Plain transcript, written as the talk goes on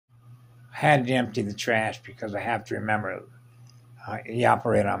had to empty the trash because I have to remember you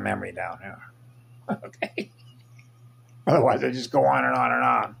operate on memory down here. Okay? Otherwise, I just go on and on and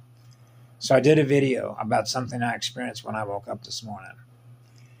on. So I did a video about something I experienced when I woke up this morning.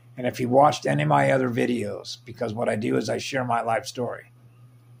 And if you watched any of my other videos, because what I do is I share my life story.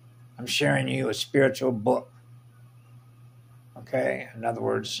 I'm sharing you a spiritual book. Okay? In other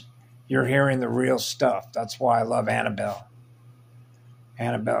words, you're hearing the real stuff. That's why I love Annabelle.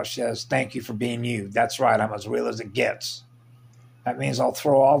 Annabelle says, thank you for being you. That's right, I'm as real as it gets. That means I'll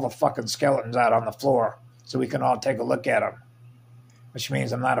throw all the fucking skeletons out on the floor so we can all take a look at them. Which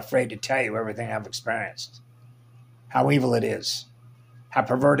means I'm not afraid to tell you everything I've experienced. How evil it is. How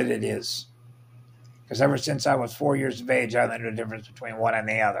perverted it is. Because ever since I was 4 years of age, I learned the difference between one and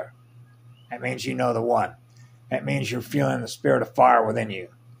the other. That means you know the one. That means you're feeling the spirit of fire within you.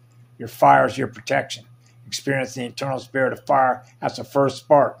 Your fire is your protection. Experience the eternal spirit of fire. That's the first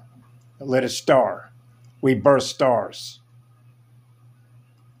spark that lit a star. We burst stars.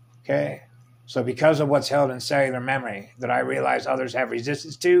 Okay? So because of what's held in cellular memory that I realize others have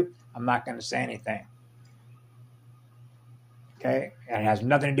resistance to, I'm not going to say anything. Okay? And it has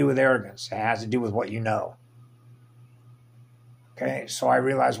nothing to do with arrogance. It has to do with what you know. Okay? So I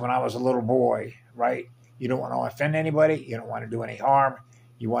realized when I was a little boy, right? You don't want to offend anybody. You don't want to do any harm.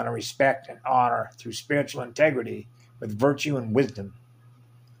 You want to respect and honor through spiritual integrity with virtue and wisdom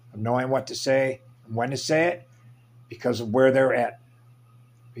of knowing what to say and when to say it because of where they're at.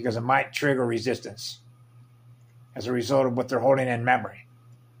 Because it might trigger resistance as a result of what they're holding in memory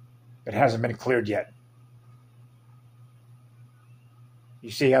that hasn't been cleared yet.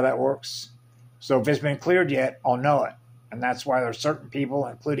 You see how that works? So if it's been cleared yet, I'll know it. And that's why there's certain people,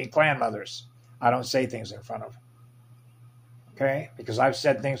 including clan mothers, I don't say things in front of. Okay? Because I've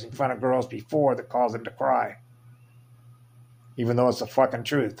said things in front of girls before that cause them to cry. Even though it's the fucking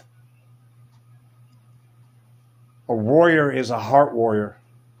truth. A warrior is a heart warrior.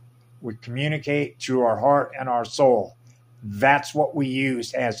 We communicate through our heart and our soul. That's what we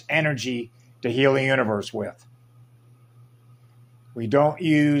use as energy to heal the universe with. We don't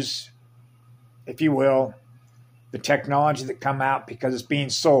use, if you will, the technology that come out because it's being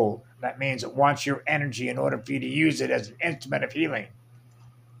sold. That means it wants your energy in order for you to use it as an instrument of healing,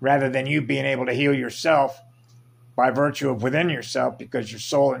 rather than you being able to heal yourself by virtue of within yourself, because your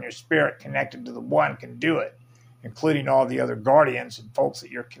soul and your spirit connected to the one can do it, including all the other guardians and folks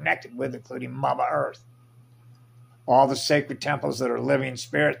that you're connected with, including Mama Earth. All the sacred temples that are living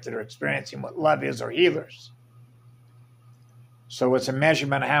spirits that are experiencing what love is are healers. So it's a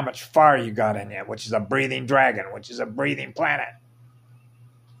measurement of how much fire you got in you, which is a breathing dragon, which is a breathing planet.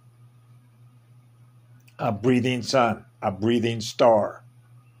 A breathing sun, a breathing star.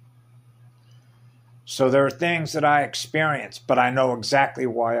 So there are things that I experience, but I know exactly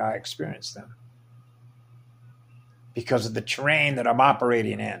why I experience them. Because of the terrain that I'm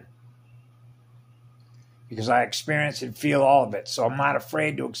operating in. Because I experience and feel all of it, so I'm not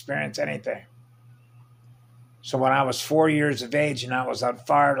afraid to experience anything. So when I was 4 years of age and I was on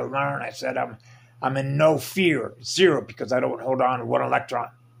fire to learn, I said I'm in no fear, zero, because I don't hold on to one electron.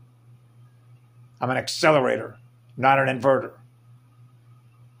 I'm an accelerator, not an inverter.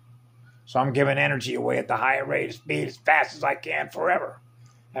 So I'm giving energy away at the higher rate of speed as fast as I can forever.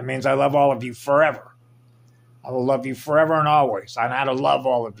 That means I love all of you forever. I will love you forever and always. I know how to love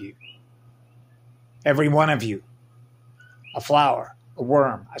all of you. Every one of you. A flower, a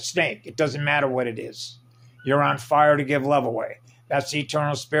worm, a snake. It doesn't matter what it is. You're on fire to give love away. That's the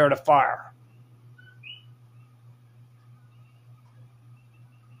eternal spirit of fire.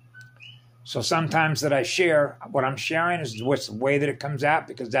 So sometimes that I share, what I'm sharing is what's the way that it comes out,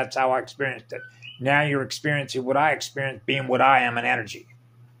 because that's how I experienced it. Now you're experiencing what I experienced, being what I am in energy.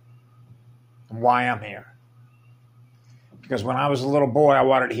 And why I'm here. Because when I was a little boy, I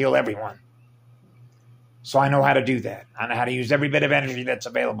wanted to heal everyone. So I know how to do that. I know how to use every bit of energy that's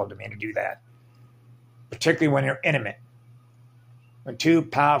available to me to do that. Particularly when you're intimate. When two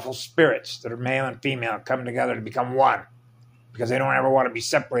powerful spirits that are male and female come together to become one. Because they don't ever want to be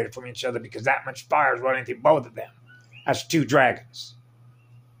separated from each other, because that much fire is running through both of them. That's two dragons.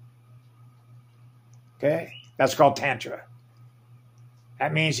 Okay? That's called Tantra.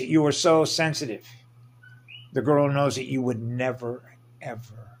 That means that you are so sensitive. The girl knows that you would never,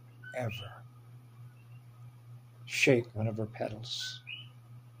 ever, ever shake one of her petals.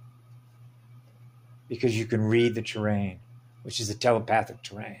 Because you can read the terrain, which is the telepathic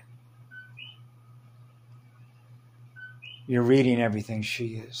terrain. You're reading everything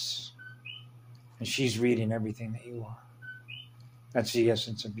she is. And she's reading everything that you are. That's the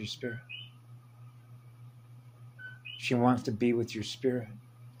essence of your spirit. She wants to be with your spirit.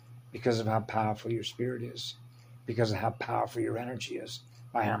 because of how powerful your spirit is, because of how powerful your energy is,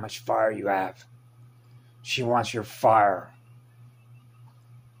 by how much fire you have. She wants your fire.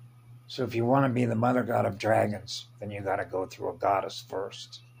 So if you want to be the mother god of dragons, then you got to go through a goddess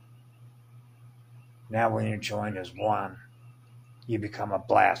first. Now when you're joined as one, you become a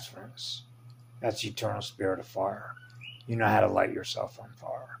blast furnace. That's the eternal spirit of fire. You know how to light yourself on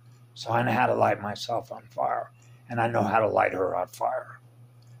fire. So I know how to light myself on fire, and I know how to light her on fire.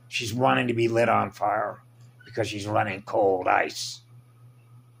 She's wanting to be lit on fire because she's running cold ice.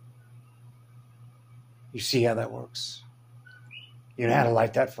 You see how that works? You know how to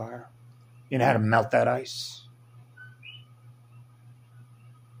light that fire? You know how to melt that ice?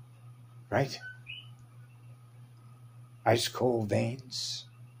 Right? Ice cold veins,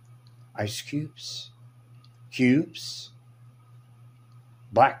 ice cubes,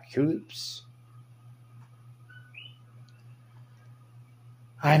 black cubes.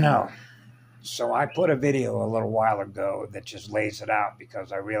 I know. So I put a video a little while ago that just lays it out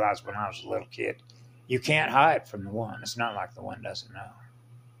because I realized when I was a little kid, you can't hide from the one. It's not like the one doesn't know.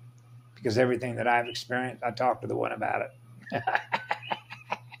 Because everything that I've experienced, I talk to the one about it.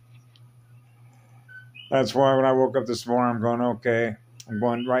 That's why when I woke up this morning, I'm going, okay, I'm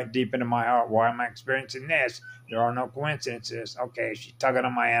going right deep into my heart. Why am I experiencing this? There are no coincidences. Okay, she's tugging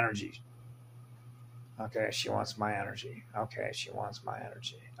on my energy. Okay, she wants my energy. Okay, she wants my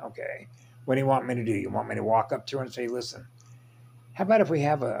energy. Okay, what do you want me to do? You want me to walk up to her and say, listen, how about if we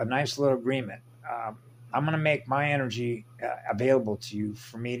have a nice little agreement? I'm going to make my energy available to you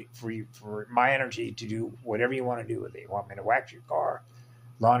for my energy to do whatever you want to do with it. You want me to wax your car,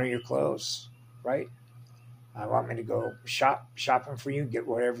 launder your clothes, right? I want me to go shopping for you, get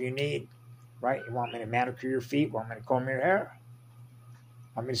whatever you need, right? You want me to manicure your feet, want me to comb your hair,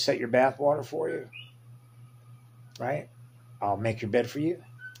 want me to set your bath water for you, right? I'll make your bed for you,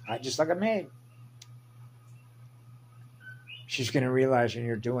 right? Just like a maid. She's going to realize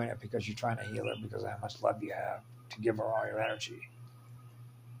you're doing it because you're trying to heal her because of how much love you have to give her all your energy.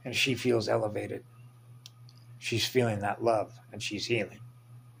 And she feels elevated. She's feeling that love and she's healing.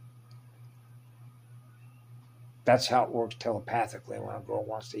 That's how it works telepathically when a girl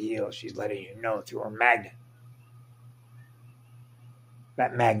wants to heal. She's letting you know through her magnet.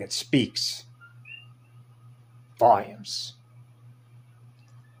 That magnet speaks volumes,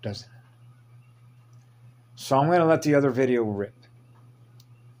 doesn't it? So I'm going to let the other video rip.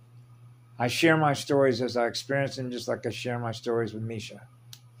 I share my stories as I experience them, just like I share my stories with Misha.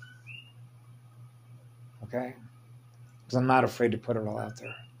 Okay? Because I'm not afraid to put it all out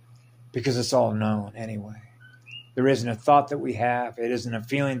there. Because it's all known anyway. There isn't a thought that we have. It isn't a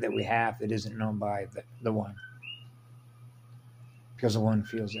feeling that we have that isn't known by the one. Because the one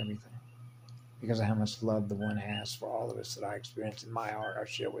feels everything. Because of how much love the one has for all of us that I experience in my heart, I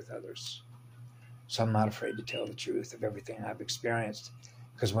share with others. So I'm not afraid to tell the truth of everything I've experienced.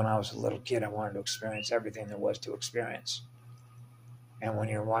 Because when I was a little kid, I wanted to experience everything there was to experience. And when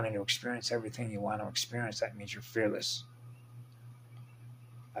you're wanting to experience everything you want to experience, that means you're fearless.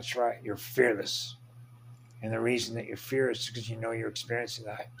 That's right, you're fearless. And the reason that you're fearless is because you know you're experiencing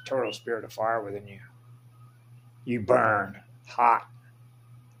the total spirit of fire within you. You burn hot.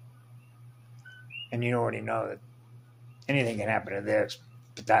 And you already know that anything can happen to this,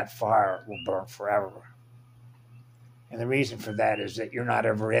 but that fire will burn forever. And the reason for that is that you're not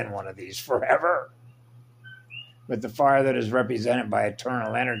ever in one of these forever. But the fire that is represented by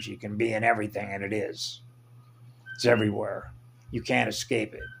eternal energy can be in everything, and it is. It's everywhere. You can't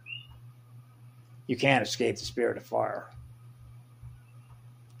escape it. You can't escape the spirit of fire.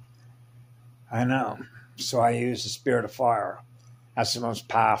 I know. So I use the spirit of fire. That's the most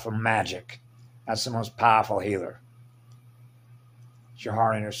powerful magic. That's the most powerful healer. It's your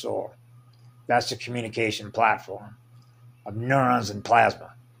heart and your soul. That's the communication platform of neurons and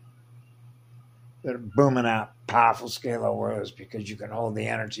plasma that are booming out powerful scalar words because you can hold the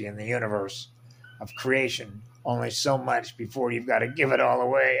energy in the universe of creation only so much before you've got to give it all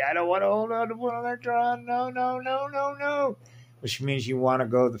away. I don't want to hold on to one electron. No. Which means you want to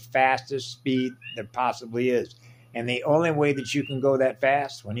go the fastest speed there possibly is. And the only way that you can go that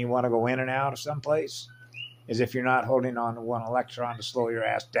fast when you want to go in and out of someplace is if you're not holding on to one electron to slow your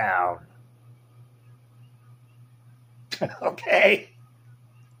ass down. Okay?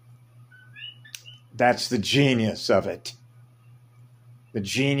 That's the genius of it. The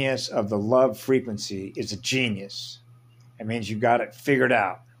genius of the love frequency is a genius. It means you got it figured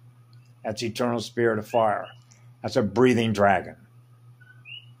out. That's eternal spirit of fire. That's a breathing dragon.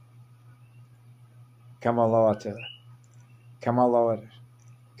 Kamaloati. Kamaloati.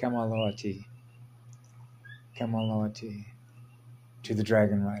 Kamaloati. Kamaloati. to the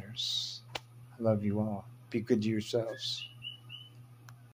Dragon Riders. I love you all. Be good to yourselves.